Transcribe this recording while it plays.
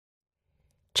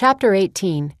Chapter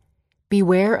 18.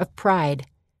 Beware of pride.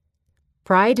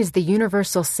 Pride is the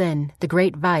universal sin, the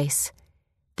great vice.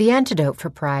 The antidote for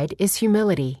pride is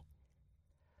humility.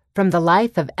 From the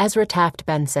life of Ezra Taft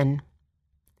Benson.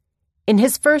 In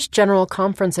his first General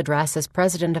Conference address as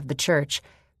President of the Church,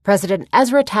 President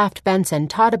Ezra Taft Benson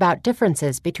taught about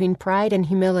differences between pride and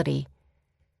humility.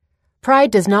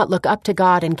 Pride does not look up to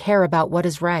God and care about what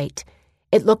is right.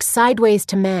 It looks sideways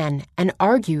to man and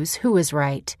argues who is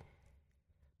right.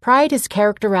 Pride is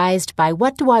characterized by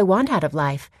what do I want out of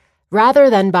life, rather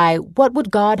than by what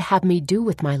would God have me do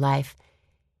with my life.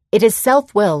 It is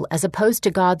self-will as opposed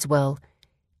to God's will.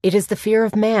 It is the fear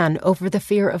of man over the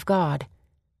fear of God.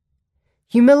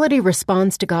 Humility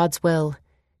responds to God's will,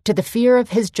 to the fear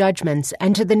of His judgments,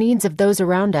 and to the needs of those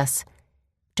around us.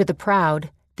 To the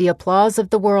proud, the applause of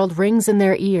the world rings in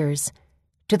their ears.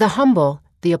 To the humble,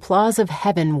 the applause of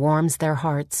heaven warms their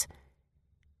hearts.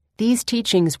 These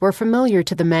teachings were familiar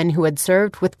to the men who had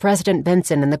served with President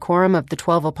Benson in the Quorum of the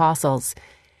 12 Apostles.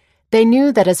 They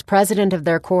knew that as president of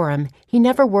their quorum, he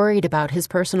never worried about his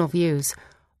personal views,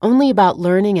 only about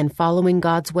learning and following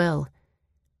God's will.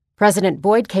 President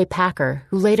Boyd K. Packer,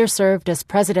 who later served as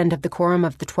president of the Quorum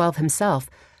of the 12 himself,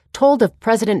 told of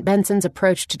President Benson's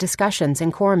approach to discussions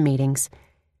in quorum meetings.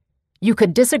 You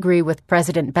could disagree with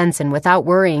President Benson without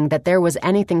worrying that there was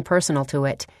anything personal to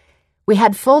it. We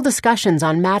had full discussions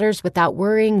on matters without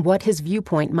worrying what his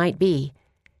viewpoint might be.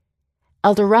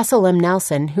 Elder Russell M.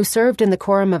 Nelson, who served in the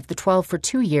Quorum of the 12 for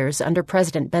 2 years under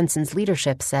President Benson's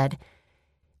leadership, said,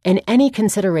 "In any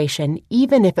consideration,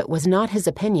 even if it was not his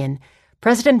opinion,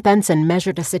 President Benson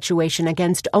measured a situation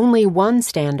against only one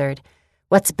standard: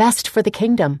 what's best for the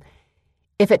kingdom.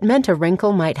 If it meant a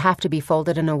wrinkle might have to be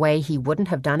folded in a way he wouldn't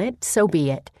have done it, so be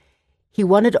it. He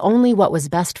wanted only what was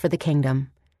best for the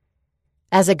kingdom."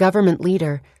 As a government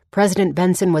leader, President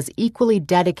Benson was equally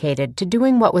dedicated to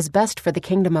doing what was best for the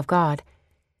kingdom of God.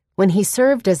 When he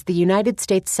served as the United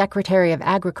States Secretary of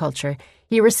Agriculture,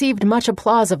 he received much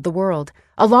applause of the world,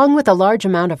 along with a large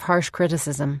amount of harsh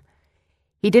criticism.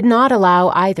 He did not allow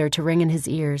either to ring in his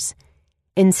ears.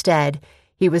 Instead,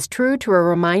 he was true to a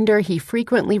reminder he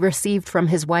frequently received from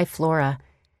his wife Flora.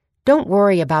 Don't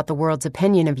worry about the world's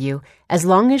opinion of you as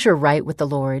long as you're right with the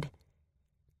Lord.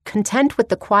 Content with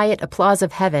the quiet applause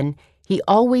of heaven, he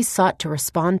always sought to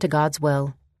respond to God's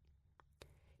will.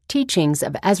 Teachings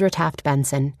of Ezra Taft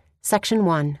Benson, Section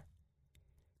 1.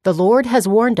 The Lord has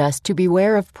warned us to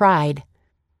beware of pride.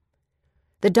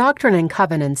 The Doctrine and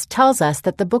Covenants tells us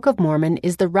that the Book of Mormon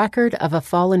is the record of a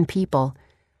fallen people.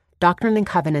 Doctrine and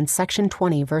Covenants, Section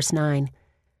 20, verse 9.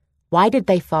 Why did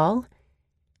they fall?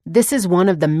 This is one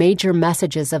of the major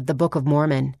messages of the Book of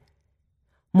Mormon.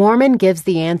 Mormon gives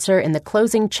the answer in the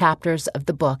closing chapters of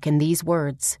the book in these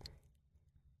words: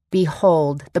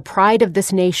 "Behold, the pride of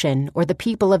this nation, or the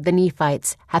people of the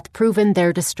Nephites, hath proven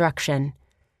their destruction."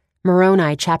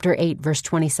 Moroni chapter 8, verse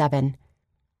 27.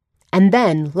 And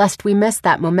then, lest we miss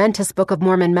that momentous Book of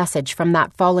Mormon message from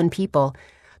that fallen people,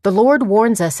 the Lord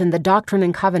warns us in the Doctrine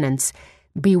and Covenants,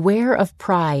 "Beware of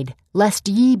pride, lest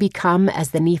ye become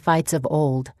as the Nephites of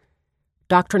old."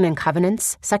 Doctrine and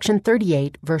Covenants, Section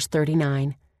 38, verse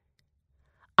 39.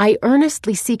 I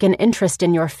earnestly seek an interest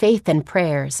in your faith and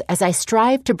prayers as I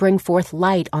strive to bring forth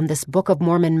light on this Book of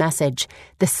Mormon message,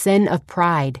 the sin of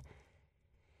pride.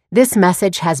 This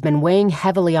message has been weighing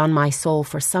heavily on my soul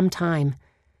for some time.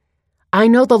 I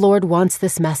know the Lord wants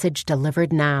this message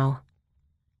delivered now.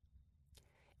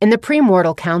 In the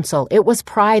premortal council, it was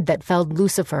pride that felled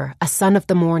Lucifer, a son of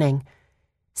the morning.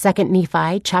 2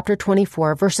 Nephi, chapter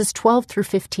 24, verses 12 through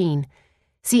 15.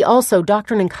 See also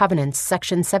Doctrine and Covenants,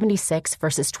 section 76,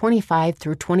 verses 25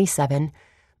 through 27,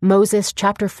 Moses,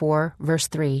 chapter 4, verse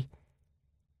 3.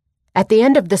 At the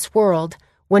end of this world,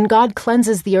 when God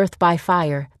cleanses the earth by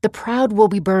fire, the proud will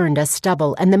be burned as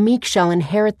stubble, and the meek shall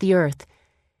inherit the earth.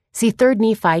 See 3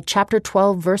 Nephi, chapter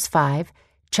 12, verse 5,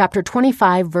 chapter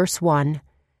 25, verse 1,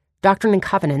 Doctrine and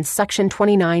Covenants, section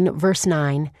 29, verse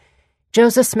 9,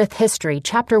 Joseph Smith History,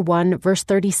 chapter 1, verse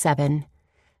 37,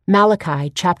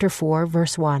 Malachi, chapter 4,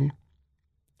 verse 1.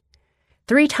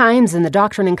 3 times in the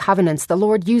Doctrine and Covenants the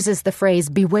Lord uses the phrase,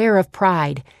 "beware of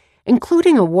pride,"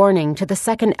 including a warning to the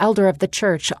second elder of the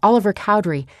church, Oliver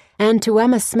Cowdery, and to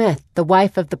Emma Smith, the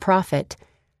wife of the prophet.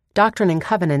 Doctrine and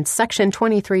Covenants, section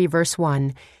 23, verse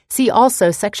 1. See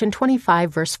also section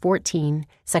 25, verse 14,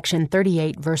 section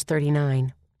 38, verse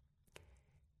 39.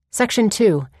 Section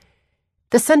 2.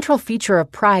 The central feature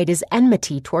of pride is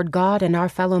enmity toward God and our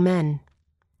fellow men.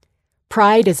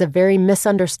 Pride is a very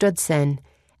misunderstood sin,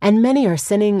 and many are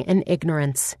sinning in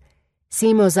ignorance.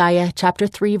 See Mosiah chapter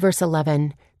 3, verse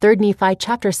 11, 3 Nephi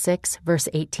chapter 6, verse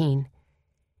 18.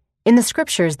 In the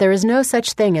Scriptures, there is no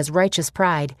such thing as righteous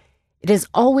pride. It is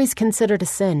always considered a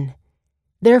sin.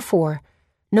 Therefore,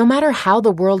 no matter how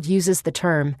the world uses the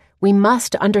term, we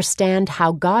must understand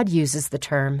how God uses the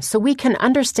term so we can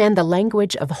understand the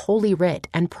language of Holy Writ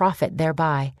and profit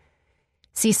thereby.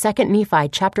 See 2 Nephi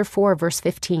chapter 4, verse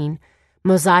 15,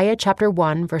 Mosiah chapter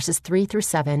 1, verses 3 through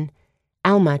 7,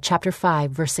 Alma chapter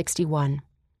 5, verse 61.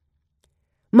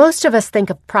 Most of us think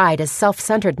of pride as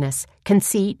self-centeredness,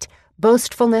 conceit,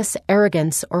 boastfulness,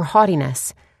 arrogance, or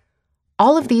haughtiness.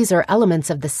 All of these are elements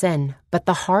of the sin, but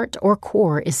the heart or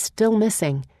core is still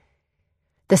missing.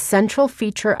 The central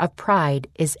feature of pride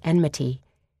is enmity.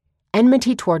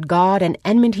 Enmity toward God and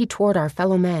enmity toward our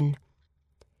fellow men.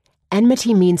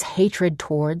 Enmity means hatred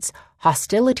towards,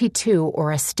 hostility to,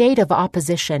 or a state of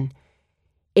opposition.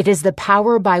 It is the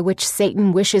power by which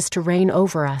Satan wishes to reign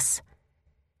over us.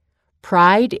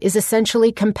 Pride is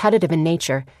essentially competitive in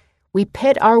nature. We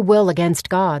pit our will against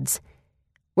God's.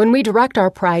 When we direct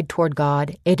our pride toward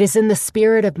God, it is in the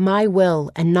spirit of my will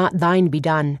and not thine be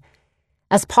done.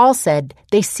 As Paul said,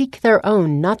 they seek their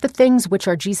own, not the things which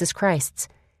are Jesus Christ's.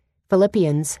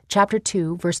 Philippians chapter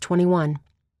 2, verse 21.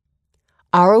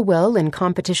 Our will, in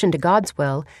competition to God's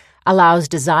will, allows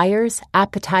desires,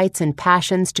 appetites, and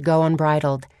passions to go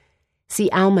unbridled. See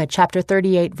Alma chapter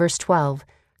 38, verse 12,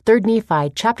 3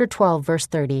 Nephi chapter 12, verse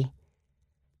 30.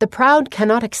 The proud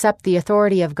cannot accept the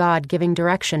authority of God giving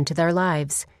direction to their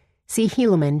lives. See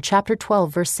Helaman chapter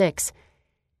 12, verse 6.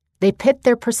 They pit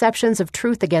their perceptions of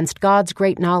truth against God's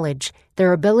great knowledge,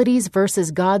 their abilities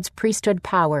versus God's priesthood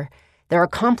power, their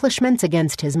accomplishments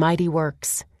against his mighty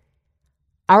works.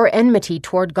 Our enmity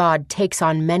toward God takes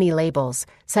on many labels,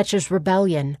 such as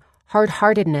rebellion,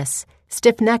 hard-heartedness,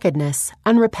 stiff-neckedness,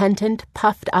 unrepentant,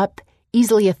 puffed up,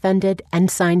 easily offended,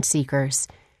 and sign-seekers.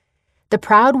 The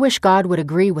proud wish God would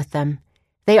agree with them.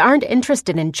 They aren't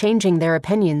interested in changing their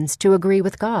opinions to agree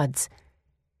with God's.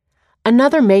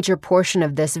 Another major portion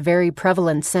of this very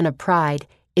prevalent sin of pride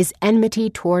is enmity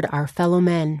toward our fellow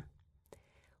men.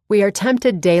 We are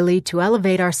tempted daily to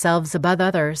elevate ourselves above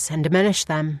others and diminish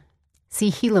them. See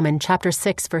Helaman chapter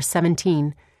 6, verse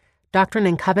 17, Doctrine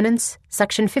and Covenants,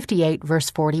 section 58,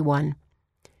 verse 41.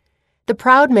 The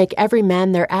proud make every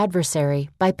man their adversary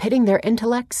by pitting their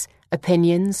intellects,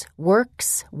 opinions,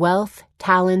 works, wealth,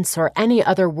 talents, or any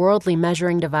other worldly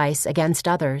measuring device against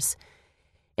others.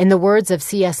 In the words of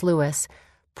C.S. Lewis,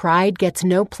 pride gets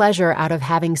no pleasure out of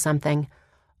having something,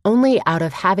 only out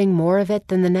of having more of it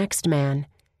than the next man.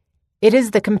 It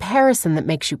is the comparison that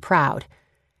makes you proud,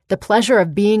 the pleasure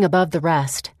of being above the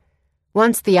rest.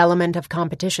 Once the element of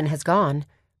competition has gone,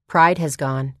 pride has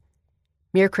gone.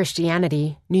 Mere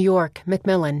Christianity, New York,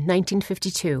 Macmillan,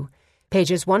 1952,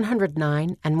 pages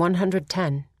 109 and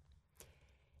 110.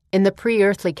 In the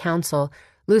pre-earthly council,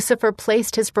 Lucifer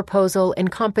placed his proposal in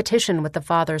competition with the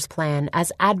Father's plan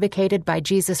as advocated by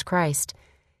Jesus Christ.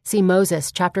 See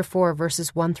Moses chapter 4,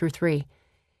 verses 1 through 3.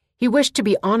 He wished to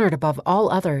be honored above all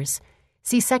others.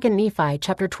 See 2 Nephi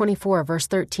chapter 24, verse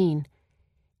 13.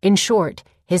 In short,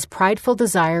 his prideful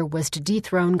desire was to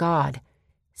dethrone God.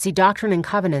 See Doctrine and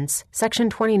Covenants, section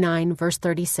 29, verse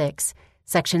 36,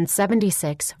 section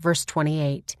 76, verse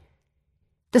 28.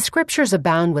 The Scriptures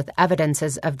abound with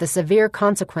evidences of the severe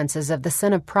consequences of the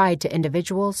sin of pride to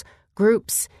individuals,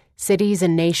 groups, cities,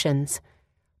 and nations.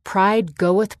 Pride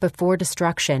goeth before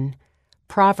destruction.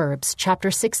 Proverbs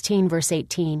chapter 16, verse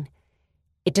 18.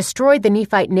 It destroyed the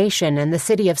Nephite nation and the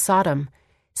city of Sodom.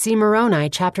 See Moroni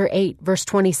chapter 8, verse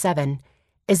 27,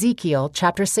 Ezekiel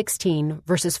chapter 16,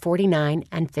 verses 49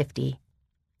 and 50.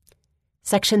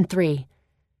 Section 3.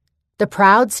 The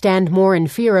proud stand more in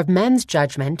fear of men's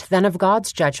judgment than of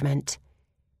God's judgment.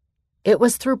 It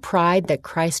was through pride that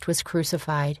Christ was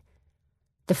crucified.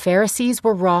 The Pharisees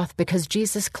were wroth because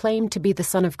Jesus claimed to be the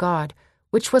Son of God,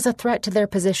 which was a threat to their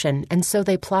position, and so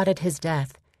they plotted his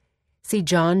death. See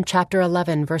John chapter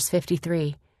 11, verse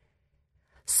 53.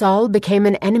 Saul became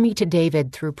an enemy to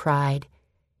David through pride.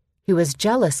 He was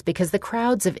jealous because the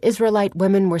crowds of Israelite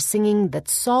women were singing that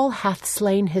Saul hath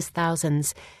slain his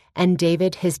thousands, and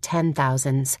David his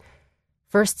 10,000s.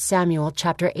 1 Samuel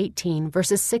chapter 18,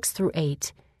 verses 6 through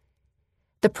 8.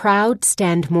 The proud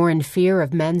stand more in fear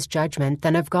of men's judgment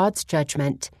than of God's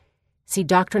judgment. See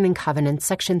Doctrine and Covenants,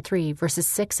 section 3, verses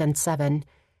 6 and 7,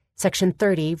 section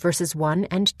 30, verses 1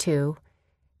 and 2,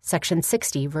 section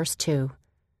 60, verse 2.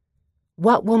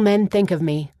 What will men think of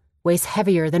me weighs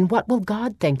heavier than what will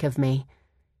God think of me.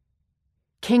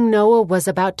 King Noah was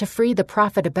about to free the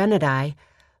prophet Abinadi,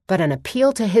 but an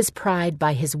appeal to his pride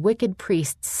by his wicked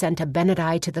priests sent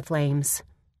Abinadi to the flames.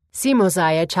 See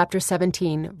Mosiah chapter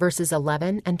 17, verses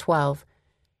 11 and 12.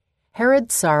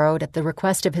 Herod sorrowed at the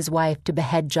request of his wife to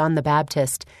behead John the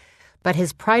Baptist, but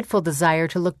his prideful desire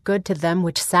to look good to them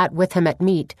which sat with him at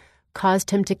meat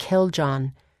caused him to kill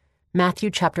John. Matthew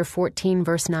chapter 14,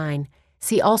 verse 9.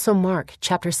 See also Mark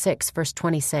chapter 6, verse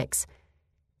 26.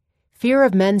 Fear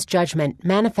of men's judgment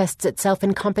manifests itself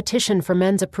in competition for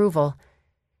men's approval.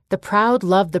 The proud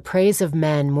love the praise of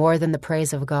men more than the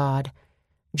praise of God.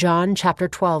 John chapter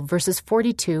 12, verses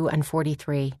 42 and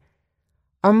 43.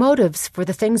 Our motives for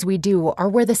the things we do are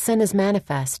where the sin is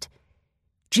manifest.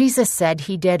 Jesus said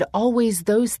he did always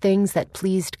those things that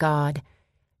pleased God.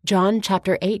 John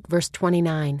chapter 8, verse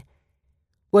 29.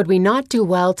 Would we not do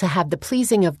well to have the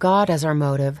pleasing of God as our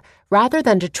motive, rather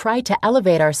than to try to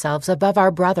elevate ourselves above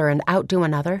our brother and outdo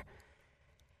another?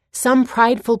 Some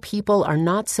prideful people are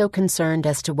not so concerned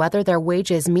as to whether their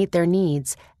wages meet their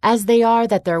needs, as they are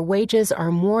that their wages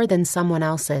are more than someone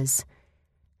else's.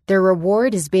 Their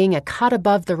reward is being a cut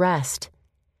above the rest.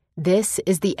 This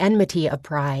is the enmity of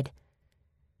pride.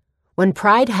 When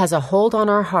pride has a hold on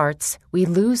our hearts, we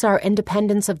lose our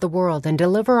independence of the world and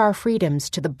deliver our freedoms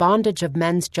to the bondage of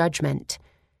men's judgment.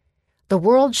 The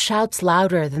world shouts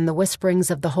louder than the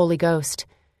whisperings of the Holy Ghost.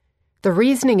 The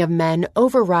reasoning of men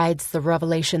overrides the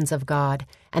revelations of God,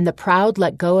 and the proud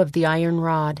let go of the iron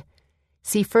rod.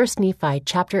 See 1 Nephi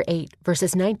chapter 8,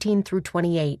 verses 19 through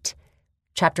 28,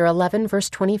 chapter 11, verse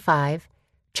 25,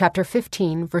 chapter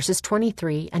 15, verses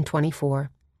 23 and 24.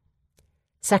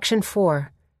 Section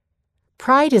 4.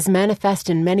 Pride is manifest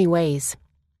in many ways.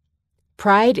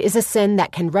 Pride is a sin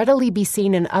that can readily be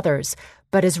seen in others,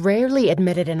 but is rarely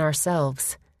admitted in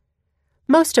ourselves.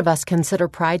 Most of us consider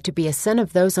pride to be a sin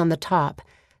of those on the top,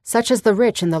 such as the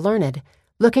rich and the learned,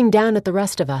 looking down at the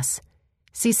rest of us.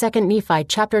 See 2 Nephi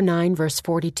chapter 9, verse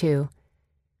 42.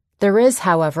 There is,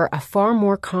 however, a far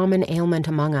more common ailment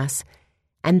among us,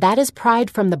 and that is pride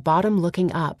from the bottom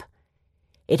looking up.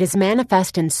 It is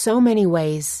manifest in so many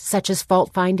ways, such as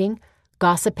fault-finding,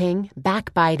 gossiping,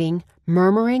 backbiting,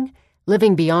 murmuring,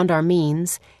 living beyond our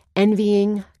means,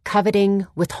 envying, coveting,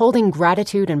 withholding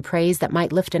gratitude and praise that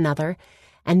might lift another,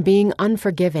 and being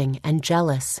unforgiving and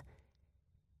jealous.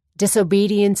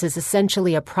 Disobedience is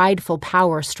essentially a prideful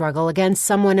power struggle against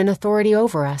someone in authority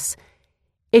over us.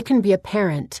 It can be a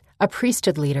parent, a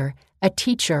priesthood leader, a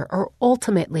teacher, or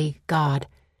ultimately God.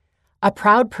 A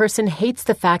proud person hates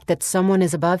the fact that someone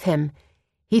is above him.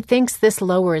 He thinks this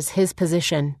lowers his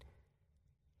position.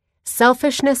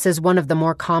 Selfishness is one of the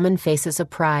more common faces of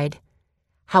pride.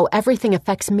 How everything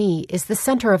affects me is the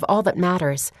center of all that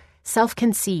matters.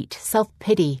 Self-conceit,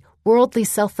 self-pity, worldly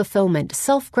self-fulfillment,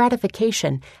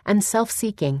 self-gratification, and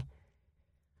self-seeking.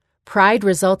 Pride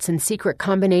results in secret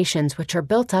combinations which are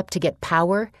built up to get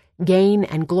power, gain,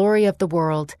 and glory of the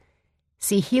world.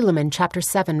 See Helaman chapter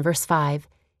 7, verse 5,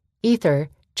 Ether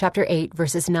chapter 8,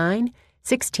 verses 9,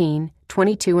 16,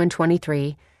 22, and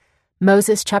 23,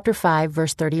 Moses chapter 5,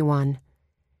 verse 31.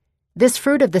 This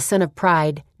fruit of the sin of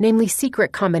pride, namely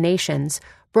secret combinations,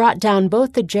 brought down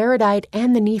both the Jaredite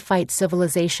and the Nephite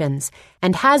civilizations,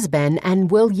 and has been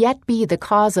and will yet be the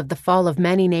cause of the fall of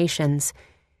many nations.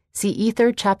 See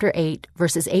Ether chapter 8,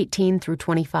 verses 18 through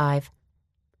 25.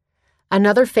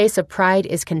 Another face of pride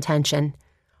is contention.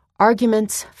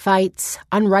 Arguments, fights,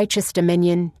 unrighteous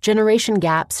dominion, generation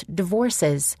gaps,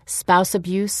 divorces, spouse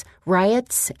abuse,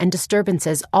 riots, and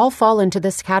disturbances all fall into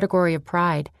this category of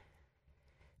pride.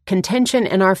 Contention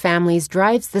in our families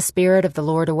drives the Spirit of the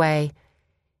Lord away.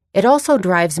 It also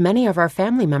drives many of our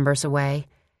family members away.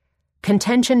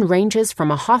 Contention ranges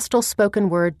from a hostile spoken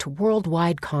word to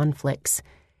worldwide conflicts.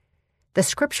 The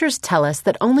Scriptures tell us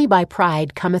that only by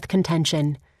pride cometh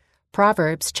contention.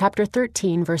 Proverbs chapter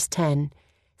 13, verse 10.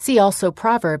 See also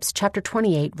Proverbs chapter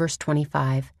 28, verse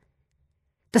 25.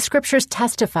 The Scriptures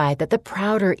testify that the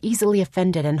proud are easily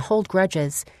offended and hold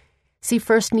grudges. See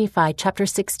 1 Nephi chapter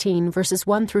 16, verses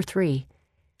 1 through 3.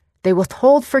 They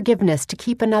withhold forgiveness to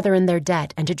keep another in their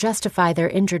debt and to justify their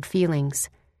injured feelings.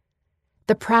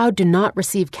 The proud do not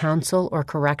receive counsel or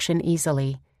correction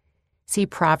easily. See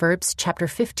Proverbs chapter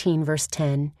 15, verse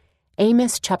 10,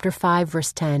 Amos chapter 5,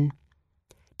 verse 10.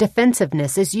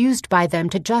 Defensiveness is used by them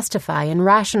to justify and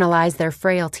rationalize their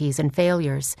frailties and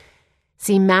failures.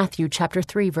 See Matthew chapter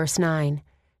 3, verse 9,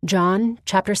 John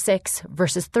chapter 6,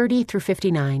 verses 30 through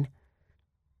 59.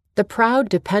 The proud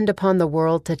depend upon the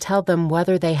world to tell them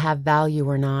whether they have value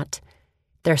or not.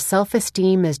 Their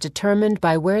self-esteem is determined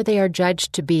by where they are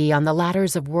judged to be on the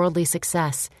ladders of worldly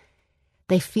success.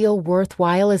 They feel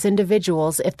worthwhile as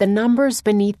individuals if the numbers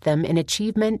beneath them in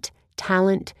achievement,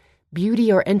 talent,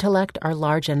 beauty, or intellect are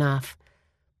large enough.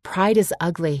 Pride is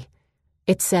ugly.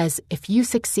 It says, if you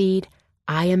succeed,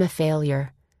 I am a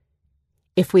failure.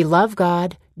 If we love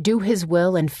God, do His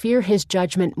will, and fear His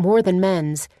judgment more than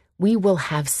men's, we will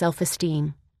have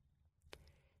self-esteem.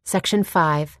 Section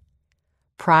 5.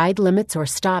 Pride limits or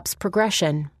stops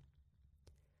progression.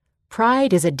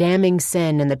 Pride is a damning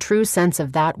sin in the true sense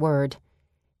of that word.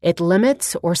 It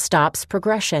limits or stops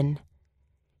progression.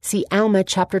 See Alma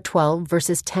chapter 12,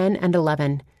 verses 10 and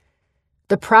 11.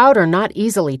 The proud are not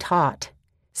easily taught.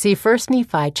 See 1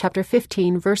 Nephi chapter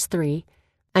 15, verse 3,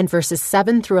 and verses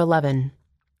 7 through 11.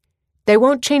 They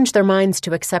won't change their minds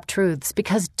to accept truths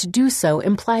because to do so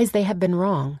implies they have been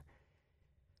wrong.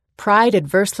 Pride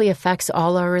adversely affects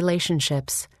all our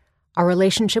relationships, our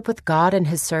relationship with God and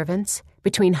His servants,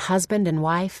 between husband and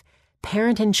wife,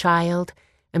 parent and child,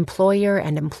 employer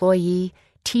and employee,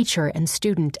 teacher and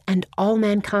student, and all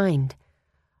mankind.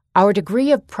 Our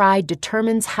degree of pride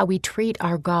determines how we treat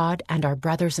our God and our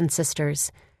brothers and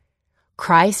sisters.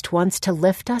 Christ wants to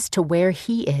lift us to where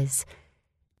He is.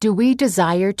 Do we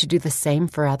desire to do the same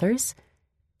for others?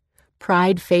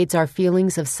 Pride fades our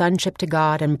feelings of sonship to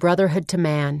God and brotherhood to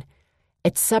man.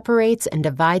 It separates and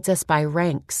divides us by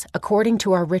ranks according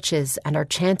to our riches and our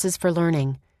chances for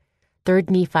learning. 3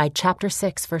 Nephi chapter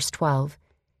 6, verse 12.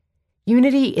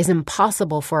 Unity is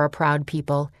impossible for a proud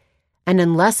people, and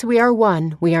unless we are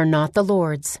one, we are not the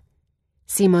Lord's.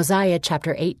 See Mosiah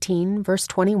chapter 18, verse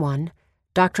 21,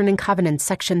 Doctrine and Covenants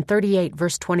section 38,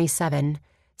 verse 27,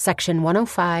 section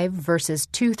 105, verses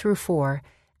 2 through 4,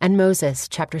 and Moses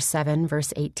chapter 7,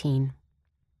 verse 18.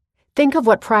 Think of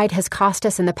what pride has cost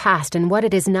us in the past and what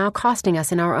it is now costing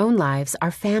us in our own lives,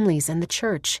 our families, and the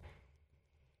church.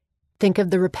 Think of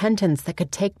the repentance that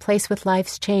could take place with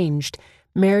lives changed,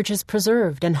 marriages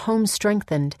preserved, and homes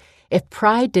strengthened if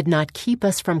pride did not keep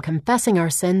us from confessing our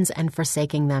sins and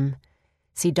forsaking them.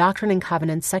 See Doctrine and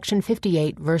Covenants, section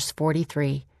 58, verse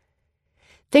 43.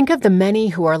 Think of the many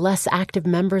who are less active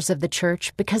members of the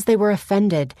church because they were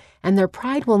offended, and their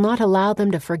pride will not allow them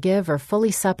to forgive or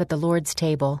fully sup at the Lord's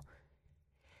table.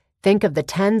 Think of the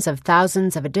tens of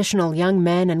thousands of additional young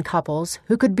men and couples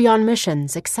who could be on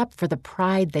missions except for the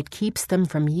pride that keeps them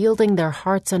from yielding their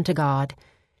hearts unto God.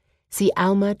 See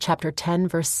Alma chapter 10,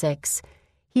 verse 6,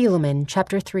 Helaman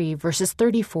chapter 3, verses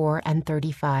 34 and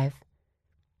 35.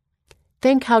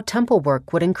 Think how temple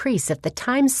work would increase if the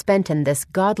time spent in this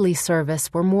godly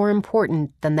service were more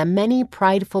important than the many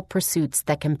prideful pursuits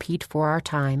that compete for our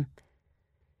time.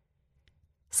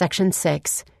 Section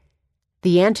 6.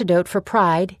 The antidote for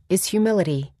pride is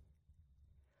humility.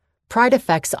 Pride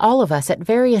affects all of us at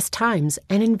various times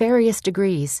and in various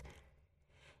degrees.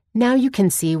 Now you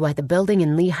can see why the building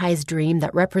in Lehi's dream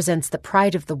that represents the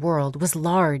pride of the world was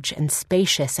large and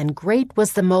spacious, and great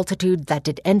was the multitude that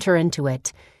did enter into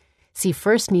it. See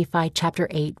 1 Nephi chapter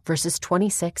 8, verses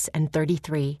 26 and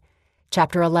 33,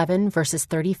 chapter 11, verses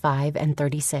 35 and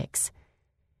 36.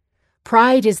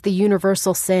 Pride is the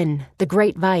universal sin, the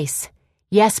great vice.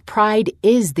 Yes, pride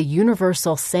is the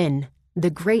universal sin, the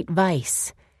great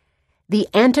vice. The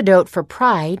antidote for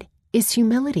pride is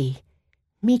humility,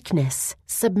 meekness,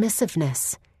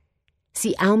 submissiveness.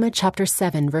 See Alma chapter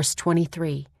 7, verse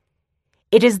 23.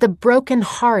 It is the broken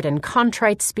heart and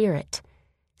contrite spirit.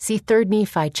 See 3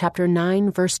 Nephi chapter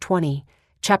 9, verse 20,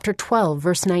 chapter 12,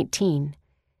 verse 19.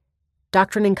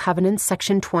 Doctrine and Covenants,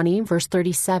 section 20, verse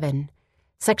 37,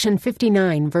 section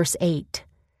 59, verse 8.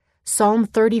 Psalm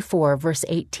 34, verse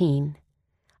 18.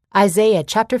 Isaiah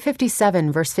chapter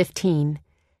 57, verse 15.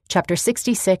 Chapter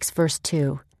 66, verse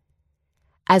 2.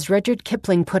 As Rudyard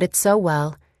Kipling put it so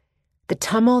well, the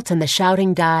tumult and the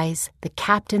shouting dies, the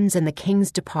captains and the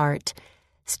kings depart.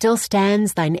 Still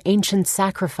stands thine ancient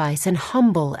sacrifice, an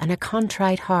humble and a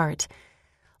contrite heart.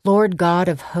 Lord God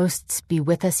of hosts, be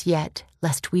with us yet,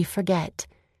 lest we forget,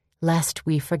 lest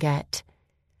we forget.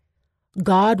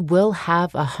 God will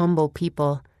have a humble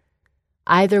people.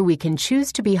 Either we can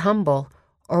choose to be humble,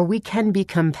 or we can be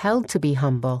compelled to be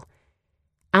humble.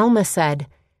 Alma said,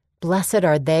 "Blessed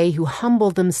are they who humble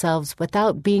themselves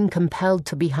without being compelled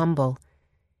to be humble."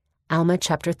 Alma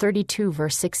chapter 32,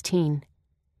 verse 16.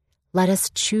 Let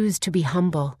us choose to be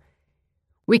humble.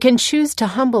 We can choose to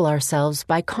humble ourselves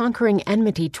by conquering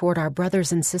enmity toward our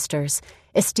brothers and sisters,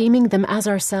 esteeming them as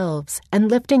ourselves, and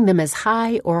lifting them as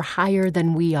high or higher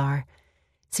than we are.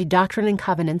 See Doctrine and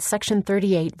Covenants, section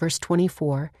 38, verse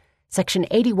 24, section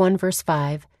 81, verse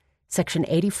 5, section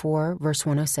 84, verse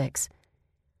 106.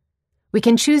 We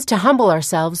can choose to humble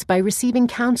ourselves by receiving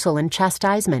counsel and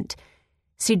chastisement.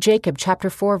 See Jacob chapter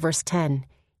 4, verse 10,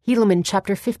 Helaman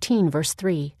chapter 15, verse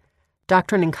 3,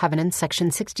 Doctrine and Covenants,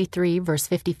 section 63, verse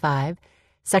 55,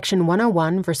 section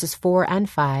 101, verses 4 and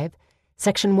 5,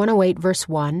 section 108, verse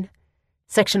 1,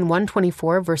 section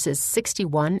 124, verses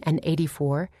 61 and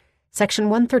 84, section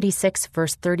 136,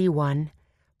 verse 31,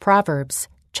 Proverbs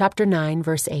chapter 9,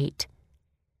 verse 8.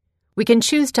 We can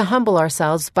choose to humble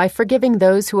ourselves by forgiving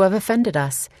those who have offended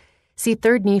us. See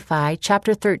 3 Nephi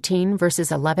chapter 13,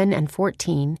 verses 11 and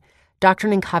 14,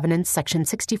 Doctrine and Covenants, section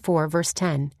 64, verse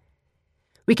 10.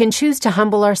 We can choose to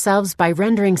humble ourselves by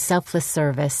rendering selfless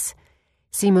service.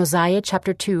 See Mosiah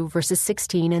chapter 2, verses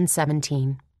 16 and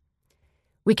 17.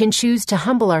 We can choose to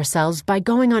humble ourselves by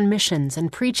going on missions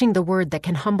and preaching the word that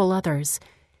can humble others.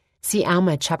 See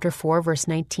Alma chapter 4, verse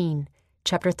 19,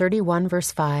 chapter 31,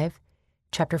 verse 5,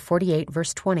 chapter 48,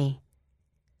 verse 20.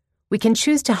 We can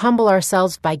choose to humble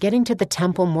ourselves by getting to the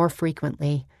temple more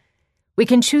frequently. We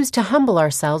can choose to humble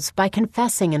ourselves by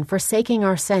confessing and forsaking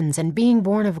our sins and being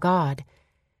born of God.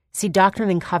 See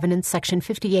Doctrine and Covenants, section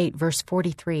 58, verse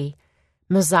 43,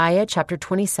 Mosiah chapter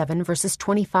 27, verses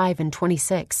 25 and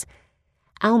 26,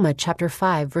 Alma chapter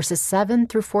 5, verses 7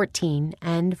 through 14,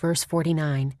 and verse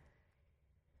 49.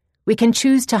 We can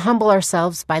choose to humble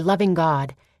ourselves by loving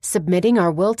God, submitting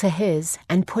our will to His,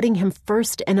 and putting Him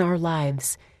first in our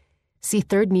lives. See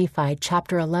 3 Nephi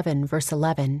chapter 11, verse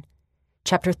 11,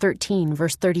 chapter 13,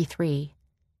 verse 33,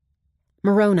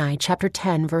 Moroni chapter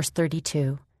 10, verse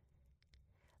 32.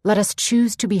 Let us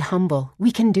choose to be humble.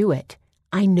 We can do it.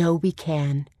 I know we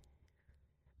can.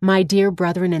 My dear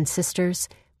brethren and sisters,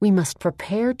 we must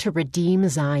prepare to redeem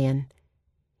Zion.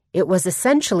 It was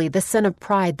essentially the sin of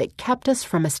pride that kept us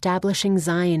from establishing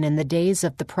Zion in the days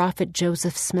of the prophet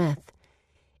Joseph Smith.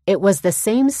 It was the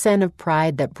same sin of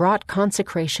pride that brought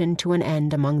consecration to an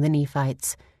end among the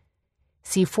Nephites.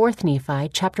 See 4 Nephi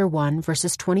chapter 1,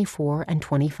 verses 24 and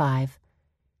 25.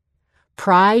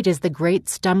 Pride is the great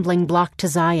stumbling block to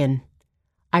Zion.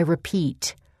 I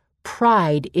repeat,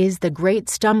 pride is the great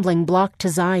stumbling block to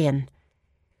Zion.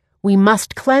 We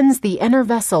must cleanse the inner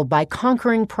vessel by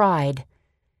conquering pride.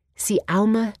 See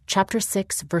Alma chapter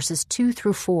 6, verses 2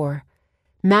 through 4,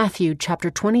 Matthew chapter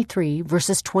 23,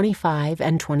 verses 25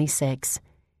 and 26.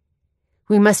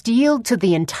 We must yield to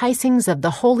the enticings of the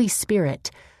Holy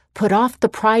Spirit, put off the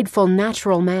prideful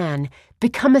natural man,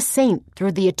 become a saint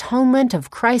through the atonement of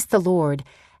Christ the Lord,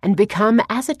 and become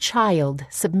as a child,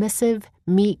 submissive,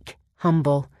 meek,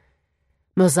 humble.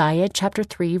 Mosiah chapter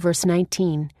 3, verse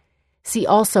 19. See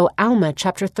also Alma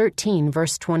chapter 13,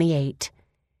 verse 28.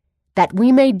 That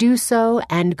we may do so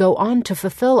and go on to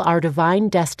fulfill our divine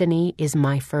destiny is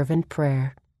my fervent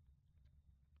prayer.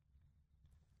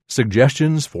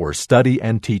 Suggestions for study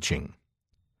and teaching.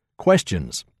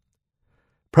 Questions.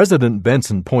 President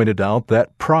Benson pointed out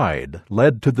that pride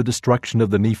led to the destruction of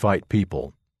the Nephite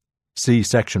people. See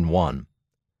section 1.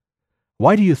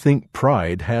 Why do you think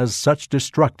pride has such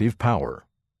destructive power?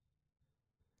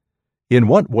 In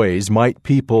what ways might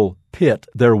people pit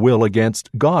their will against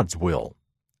God's will?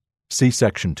 See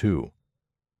section 2.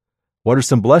 What are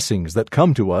some blessings that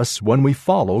come to us when we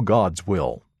follow God's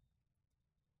will?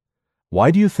 Why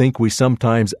do you think we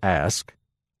sometimes ask,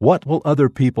 "What will other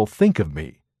people think of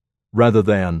me?" rather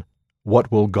than,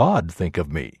 "What will God think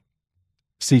of me?"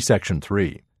 See section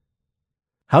 3.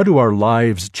 How do our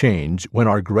lives change when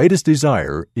our greatest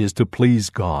desire is to please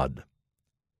God?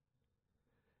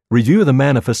 Review the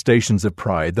manifestations of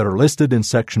pride that are listed in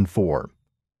section 4.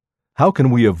 How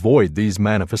can we avoid these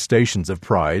manifestations of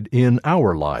pride in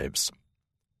our lives?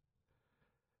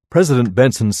 President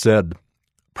Benson said,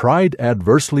 "Pride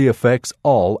adversely affects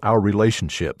all our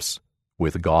relationships,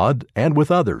 with God and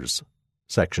with others."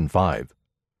 Section 5.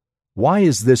 Why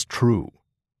is this true?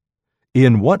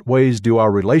 In what ways do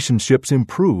our relationships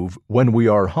improve when we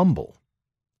are humble?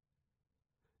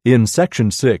 In Section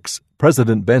 6,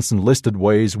 President Benson listed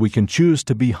ways we can choose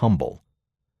to be humble.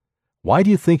 Why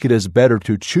do you think it is better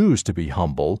to choose to be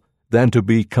humble than to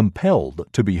be compelled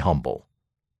to be humble?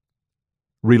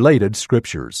 Related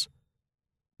scriptures.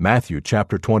 Matthew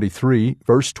chapter 23,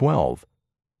 verse 12.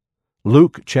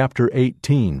 Luke chapter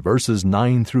 18, verses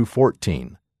 9 through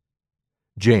 14.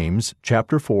 James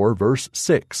chapter 4, verse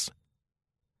 6.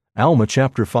 Alma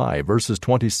chapter 5, verses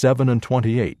 27 and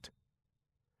 28.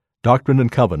 Doctrine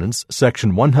and Covenants,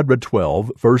 section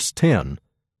 112, verse 10,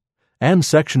 and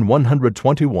section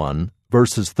 121,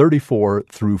 verses 34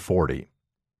 through 40.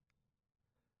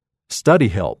 Study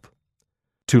help.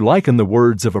 To liken the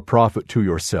words of a prophet to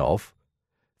yourself,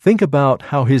 think about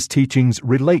how his teachings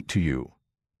relate to you.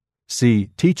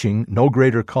 See Teaching No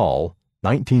Greater Call,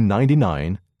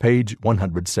 1999, page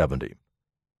 170.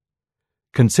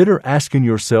 Consider asking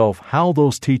yourself how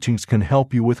those teachings can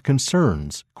help you with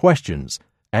concerns, questions,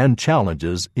 and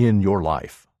challenges in your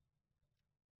life.